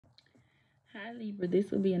Hi Libra,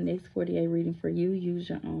 this will be a next 48 reading for you. Use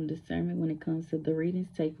your own discernment when it comes to the readings.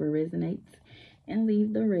 Take what resonates and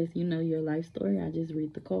leave the rest. You know your life story. I just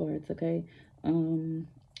read the cards, okay? Um,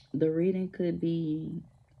 the reading could be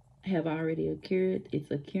have already occurred,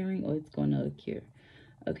 it's occurring, or it's gonna occur.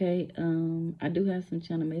 Okay. I do have some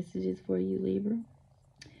channel messages for you, Libra.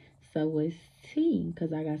 So it's tea,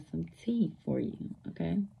 because I got some tea for you.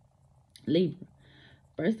 Okay. Libra.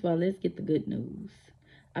 First of all, let's get the good news.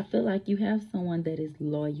 I feel like you have someone that is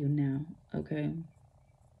loyal now, okay?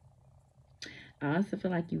 I also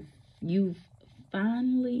feel like you've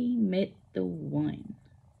finally met the one,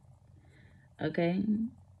 okay?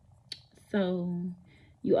 So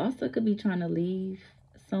you also could be trying to leave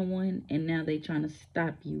someone and now they trying to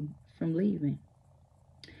stop you from leaving.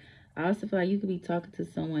 I also feel like you could be talking to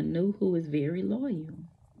someone new who is very loyal,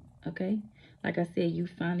 okay? Like I said, you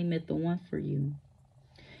finally met the one for you.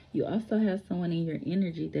 You also have someone in your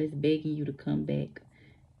energy that's begging you to come back.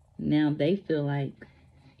 Now they feel like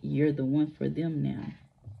you're the one for them now.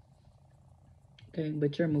 Okay,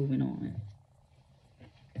 but you're moving on.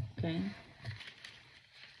 Okay.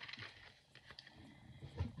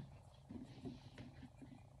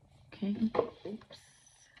 Okay. Oops.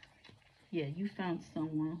 Yeah, you found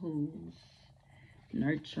someone who's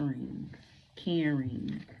nurturing,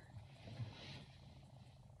 caring.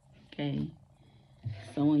 Okay.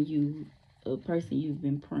 Someone a person you've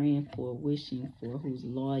been praying for, wishing for, who's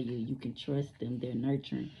loyal. You can trust them. They're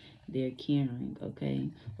nurturing. They're caring.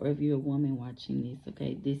 Okay. Or if you're a woman watching this,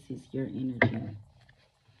 okay, this is your energy.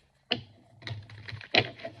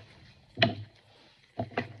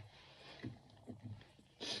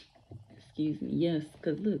 Excuse me. Yes,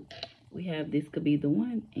 because look, we have this could be the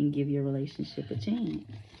one and give your relationship a chance.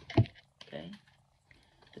 Okay.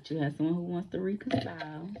 But you have someone who wants to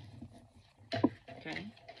reconcile. Okay.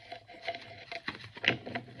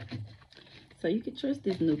 So you can trust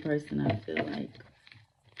this new person, I feel like.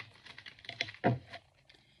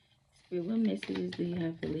 Spirit, what messages do you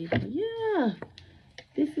have for Libra? Yeah.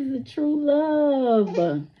 This is a true love.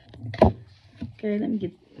 Okay, let me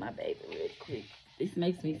get my baby real quick. This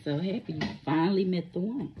makes me so happy. You finally met the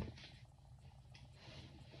one.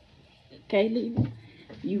 Okay, Libra.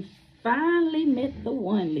 You finally met the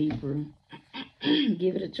one, Libra.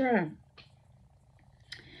 Give it a try.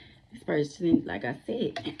 This person, like I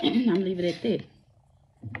said, I'm leaving it at that.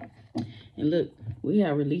 And look, we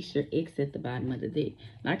have released your ex at the bottom of the deck.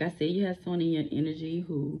 Like I said, you have someone in your energy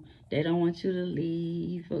who they don't want you to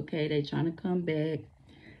leave. Okay, they trying to come back.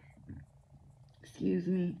 Excuse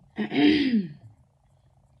me.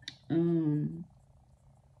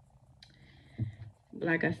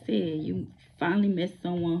 Like I said, you finally met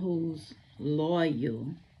someone who's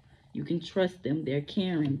loyal. You can trust them. They're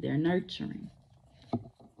caring. They're nurturing.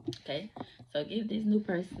 Okay, so give this new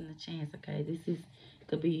person a chance. Okay, this is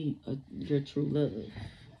could be your true love.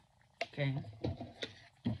 Okay.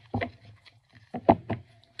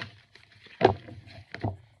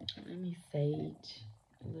 Let me sage.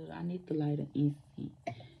 I need to light an incense.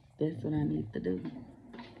 That's what I need to do.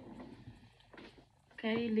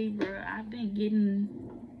 Okay, Libra, I've been getting,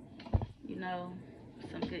 you know,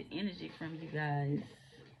 some good energy from you guys.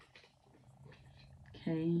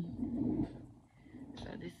 Okay. So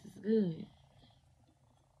this is good.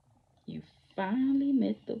 You finally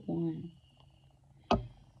met the one.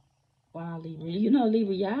 Wow, Libra. You know,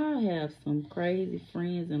 Libra, y'all have some crazy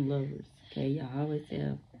friends and lovers. Okay, y'all always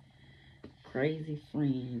have crazy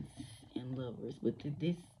friends and lovers. But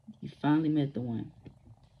this, you finally met the one.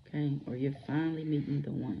 Okay, or you're finally meeting the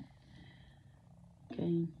one.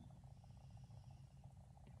 Okay.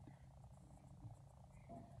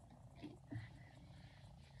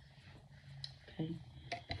 Okay.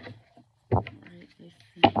 All right, let's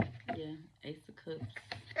see. Yeah, Ace of Cups.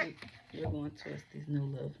 You're going towards this new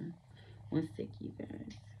lover. One sec, you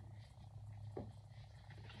guys.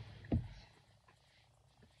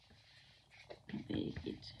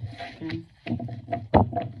 Okay.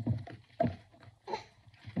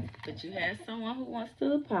 But you have someone who wants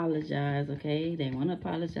to apologize, okay? They want to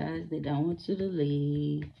apologize. They don't want you to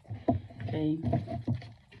leave, okay?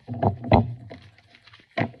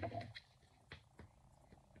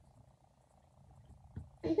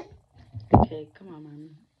 Okay, come on, mommy.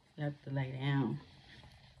 You have to lay down.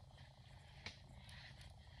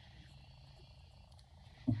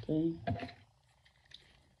 Okay.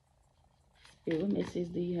 Spirit, what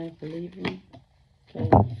message do you have for leaving? Okay.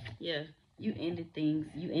 Yeah, you ended things.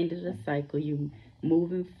 You ended a cycle. You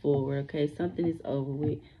moving forward, okay? Something is over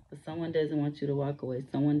with, but someone doesn't want you to walk away.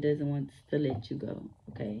 Someone doesn't want to let you go,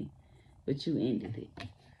 okay? But you ended it.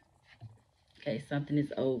 Okay, something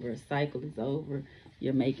is over. A cycle is over.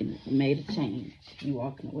 You're made a change. You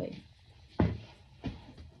walking away.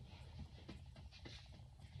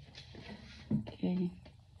 Okay.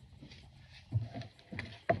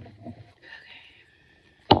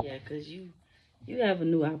 Yeah, because you have a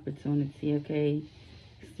new opportunity, okay?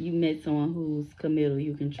 You met someone who's committal.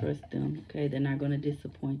 You can trust them, okay? They're not going to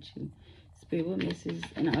disappoint you. Spirit what messages,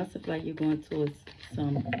 and I also feel like you're going towards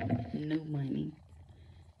some new money.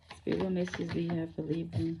 Spirit what messages do you have for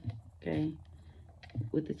Libra, okay?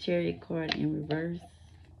 With the Chariot card in reverse.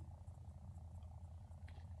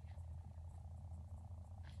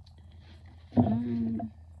 I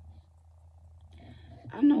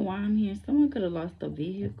don't know why I'm here. Someone could have lost a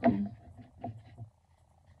vehicle.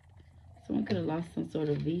 Someone could have lost some sort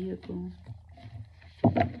of vehicle.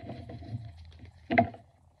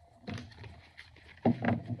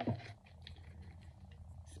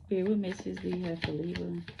 Spirit, what messages do you have for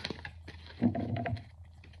Libra?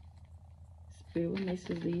 Spirit, what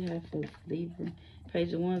messages do you have for Libra?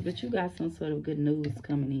 Page of Wands, but you got some sort of good news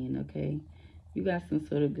coming in, okay? You got some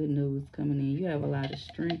sort of good news coming in. You have a lot of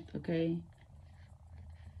strength, okay?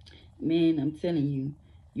 Man, I'm telling you,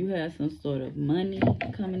 you have some sort of money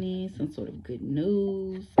coming in, some sort of good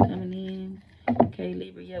news coming in. Okay,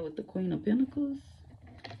 Libra, yeah, with the Queen of Pentacles.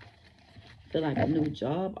 Feel like a new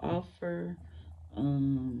job offer.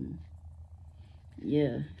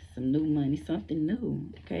 Yeah, some new money, something new.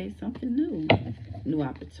 Okay, something new. New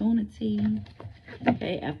opportunity.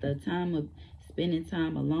 Okay, after a time of spending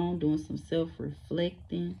time alone, doing some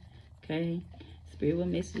self-reflecting. Okay, Spirit, what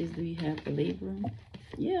messages do you have for Libra?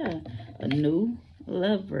 Yeah, a new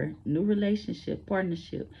lover, new relationship,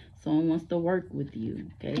 partnership. Someone wants to work with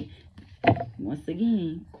you, okay? Once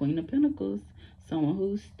again, Queen of Pentacles, someone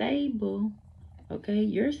who's stable, okay?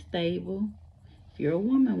 You're stable. If you're a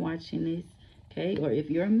woman watching this, okay? Or if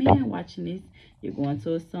you're a man watching this, you're going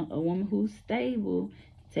to a woman who's stable,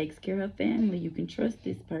 takes care of her family. You can trust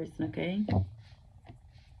this person, okay?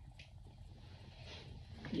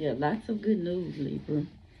 Yeah, lots of good news, Libra.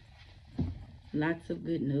 Lots of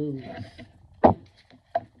good news.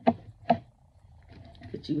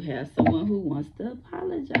 But you have someone who wants to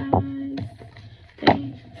apologize.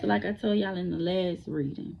 Okay? So like I told y'all in the last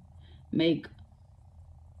reading, make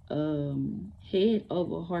head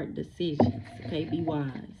over heart decisions. Okay, be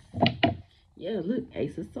wise. Yeah, look,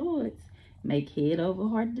 Ace of Swords. Make head over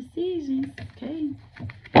heart decisions. Okay.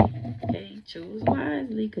 Okay, choose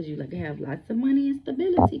wisely because you like have lots of money and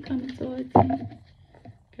stability coming towards you.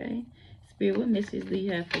 Okay. Spirit, what message do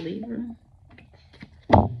you have for Libra?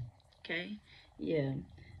 Okay. Yeah.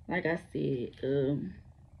 Like I said,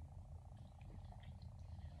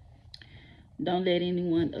 don't let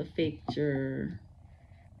anyone affect your.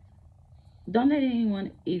 Don't let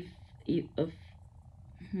anyone if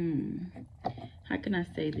how can I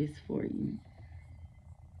say this for you?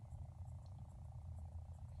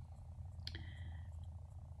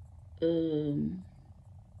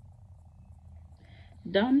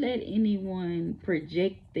 Don't let anyone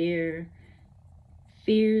project their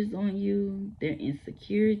fears on you, their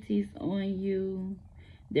insecurities on you,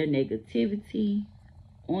 their negativity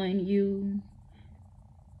on you.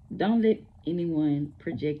 Don't let anyone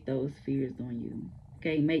project those fears on you.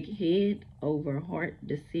 Okay, make head over heart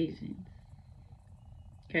decisions.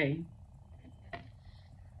 Okay.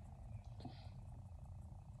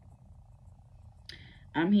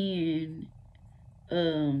 I'm hearing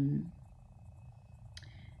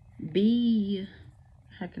be,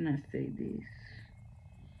 how can I say this?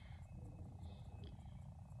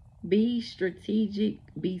 Be strategic,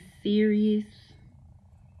 be serious.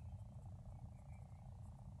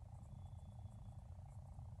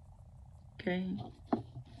 Okay.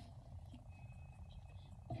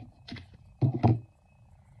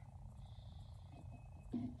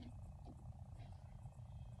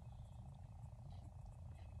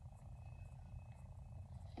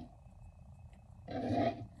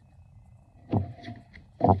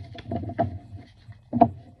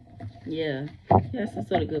 Yeah, some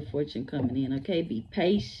sort of good fortune coming in. Okay, be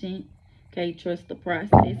patient. Okay, trust the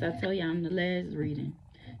process. I tell you, I'm the last reading.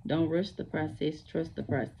 Don't rush the process. Trust the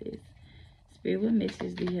process. Spirit, what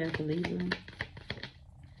message do you have for Libra?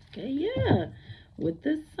 Okay, yeah, with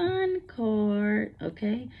the Sun card.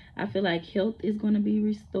 Okay, I feel like health is going to be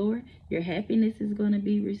restored. Your happiness is going to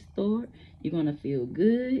be restored. You're going to feel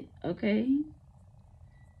good. Okay,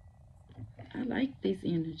 I like this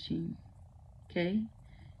energy. Okay.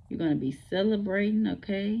 You're going to be celebrating,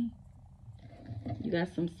 okay? You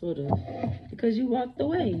got some sort of, because you walked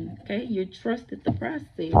away, okay? You trusted the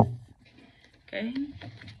process, okay?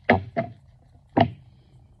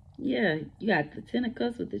 Yeah, you got the Ten of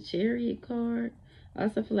Cups with the Chariot card. I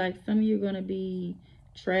also feel like some of you are going to be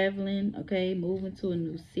traveling, okay, moving to a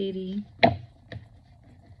new city.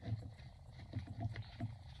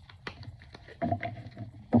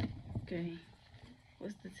 Okay,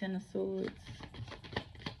 what's the Ten of Swords?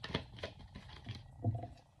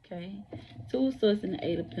 Okay, Two of Swords and the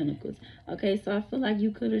Eight of Pentacles. Okay, so I feel like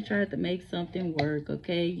you could have tried to make something work.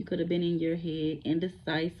 Okay, you could have been in your head,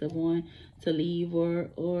 indecisive on to leave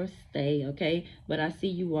or stay. Okay, but I see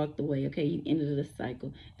you walked away. Okay, you ended the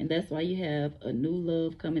cycle, and that's why you have a new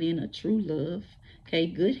love coming in, a true love. Okay,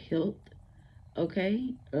 good health.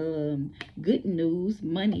 Okay, good news,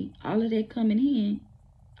 money, all of that coming in.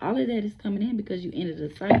 All of that is coming in because you ended the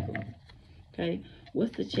cycle. Okay,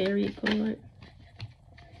 what's the Chariot card?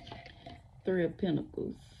 Three of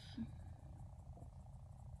Pentacles.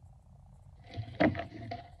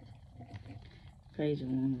 Page of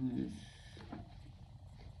Wands.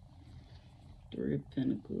 Three of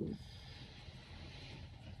Pentacles.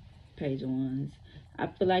 Page of Wands. I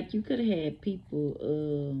feel like you could have had people,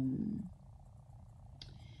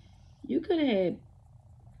 you could have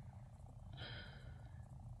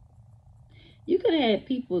had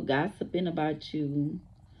people gossiping about you,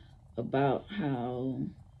 about how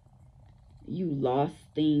you lost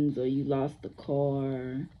things or you lost a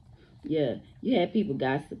car. Yeah, you had people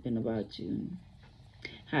gossiping about you.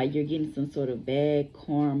 How you're getting some sort of bad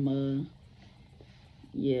karma.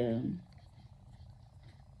 Yeah.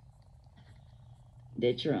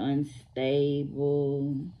 That you're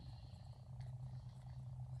unstable.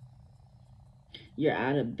 You're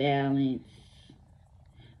out of balance.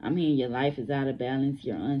 I'm hearing your life is out of balance.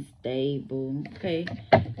 You're unstable. Okay.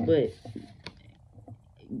 But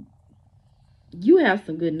you have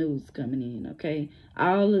some good news coming in. Okay.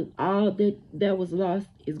 All that was lost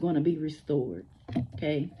is going to be restored.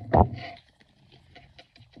 Okay.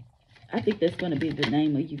 I think that's going to be the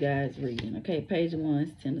name of you guys reading. Okay, Page of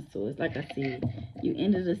Wands, Ten of Swords. Like I said, you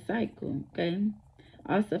ended a cycle. Okay.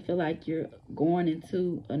 I also feel like you're going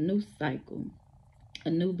into a new cycle, a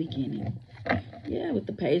new beginning. Yeah, with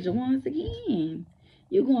the Page of Wands again.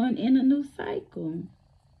 You're going in a new cycle.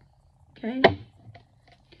 Okay.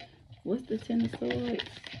 What's the Ten of Swords?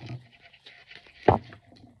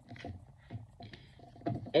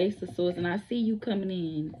 Ace of Swords. And I see you coming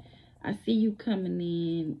in. I see you coming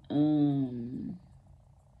in.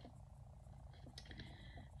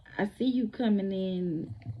 I see you coming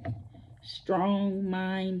in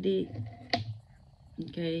strong-minded.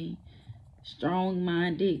 Okay.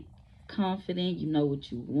 Strong-minded, confident. You know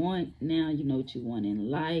what you want now. You know what you want in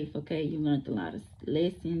life. Okay. You learned a lot of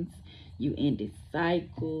lessons. You ended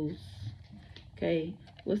cycles. Okay.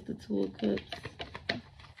 What's the Two of Cups?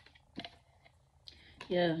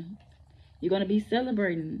 Yeah. You're going to be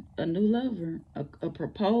celebrating a new lover, a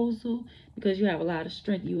proposal, because you have a lot of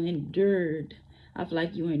strength. You endured. I feel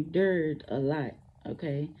like you endured a lot.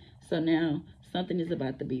 Okay. So now something is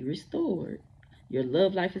about to be restored. Your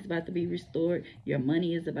love life is about to be restored. Your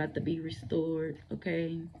money is about to be restored.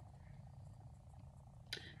 Okay.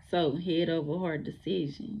 So head over heart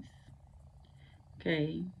decisions.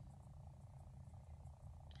 Okay.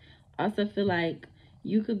 Also feel like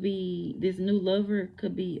you could be, this new lover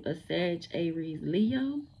could be a Sag, Aries,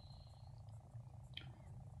 Leo.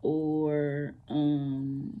 Or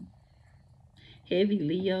heavy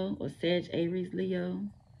Leo or Sag, Aries, Leo.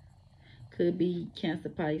 Could be Cancer,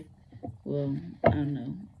 Pisces. Well, I don't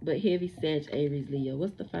know. But heavy Sag, Aries, Leo.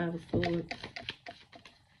 What's the Five of Swords?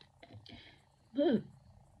 Look.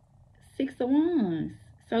 Six of Wands.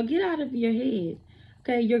 So get out of your head.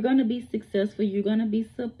 Okay, you're going to be successful. You're going to be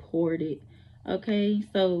supported. Okay,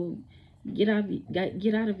 so get out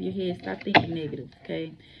of your head. Stop thinking negative.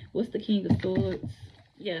 Okay, what's the King of Swords?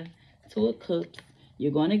 Yeah, Two of Cups.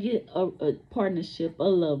 You're going to get a partnership, a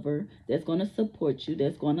lover that's going to support you,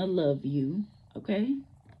 that's going to love you. Okay?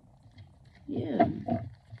 Yeah.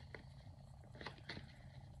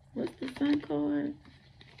 What's the Sun card?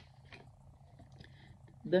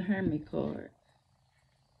 The Hermit card.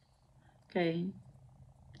 Okay?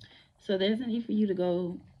 So there's a need for you to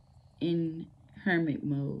go in hermit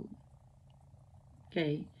mode.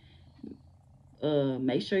 Okay?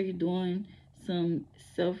 Make sure you're doing some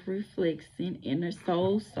self-reflection, inner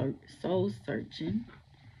soul searching.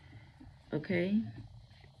 Okay?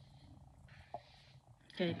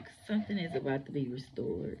 Okay, something is about to be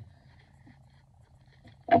restored.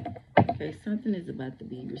 Okay, something is about to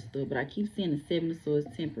be restored. But I keep seeing the Seven of Swords,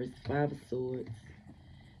 Temperance, Five of Swords.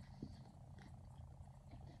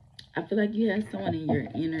 I feel like you have someone in your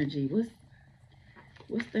energy.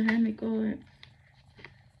 What's the Hermit card?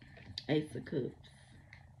 Ace of Cups.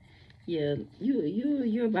 Yeah,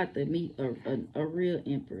 you're about to meet a real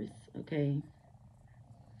Empress, okay?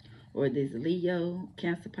 or this Leo,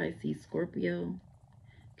 Cancer, Pisces, Scorpio.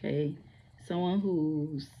 Okay, someone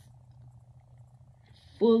who's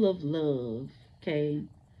full of love. Okay,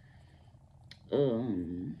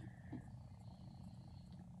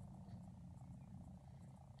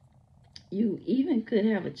 you even could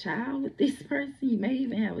have a child with this person. You may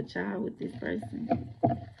even have a child with this person.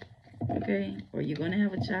 Okay, or you're gonna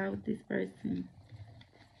have a child with this person.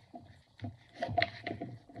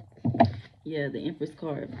 Yeah, the Empress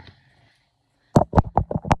card.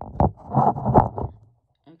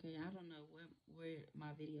 Okay, I don't know where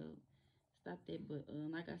my video stopped at, but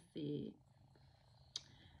like I said,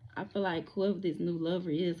 I feel like whoever this new lover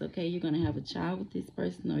is, okay, you're gonna have a child with this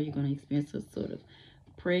person, or you're gonna experience a sort of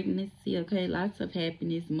pregnancy. Okay, lots of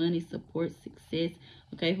happiness, money, support, success.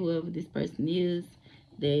 Okay, whoever this person is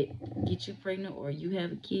that get you pregnant or you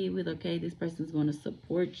have a kid with, okay, this person's gonna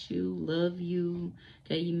support you, love you.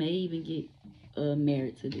 Okay, you may even get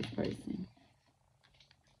married to this person.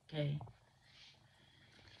 Okay.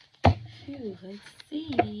 Phew, let's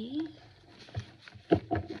see.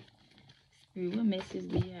 Spirit, what message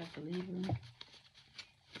do you have for Libra?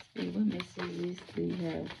 Spirit, what messages do you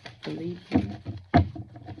have for Libra?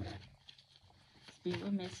 Spirit,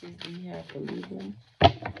 what message do you have for Libra?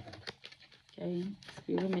 Okay.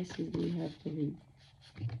 Spirit, what message do you have for Libra?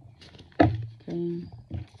 Okay.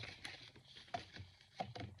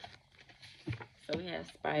 So we have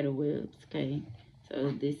spider webs. Okay.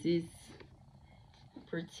 So this is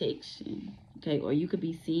protection. Okay. Or you could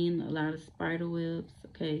be seeing a lot of spider webs.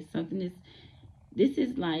 Okay. Something is, this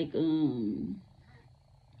is like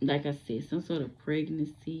I said, some sort of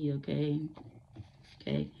pregnancy. Okay.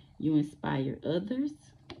 Okay. You inspire others.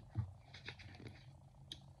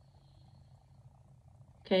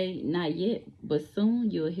 Okay, not yet, but soon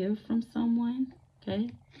you'll hear from someone. Okay,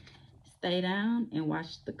 stay down and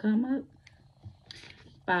watch the come up.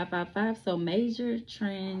 555. So major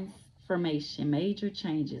transformation, major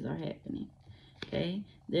changes are happening. Okay,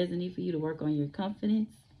 there's a need for you to work on your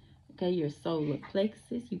confidence. Okay, your solar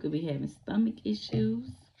plexus. You could be having stomach issues.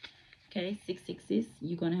 Okay, 666.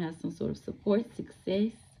 You're gonna have some sort of support,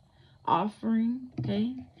 success, offering.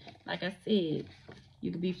 Okay, like I said,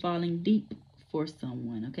 you could be falling deep for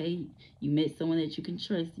someone. Okay, you met someone that you can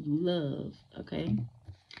trust, you love. Okay,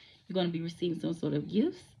 you're going to be receiving some sort of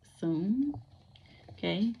gifts soon.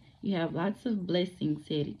 Okay, you have lots of blessings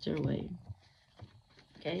headed your way.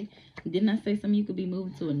 Okay, didn't I say something? You could be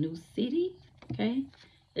moving to a new city. Okay,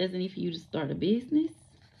 there's a need for you to start a business.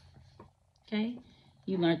 Okay,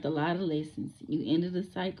 you learned a lot of lessons. You ended a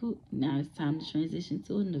cycle. Now it's time to transition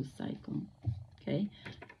to a new cycle. Okay,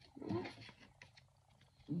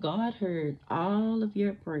 God heard all of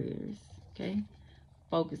your prayers. Okay,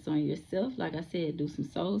 focus on yourself. Like I said, do some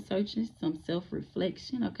soul searching, some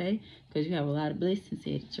self-reflection. Okay, because you have a lot of blessings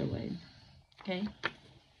headed your way. Okay,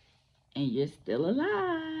 and you're still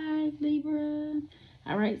alive, Libra.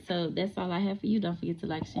 All right, so that's all I have for you. Don't forget to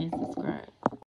like, share, and subscribe.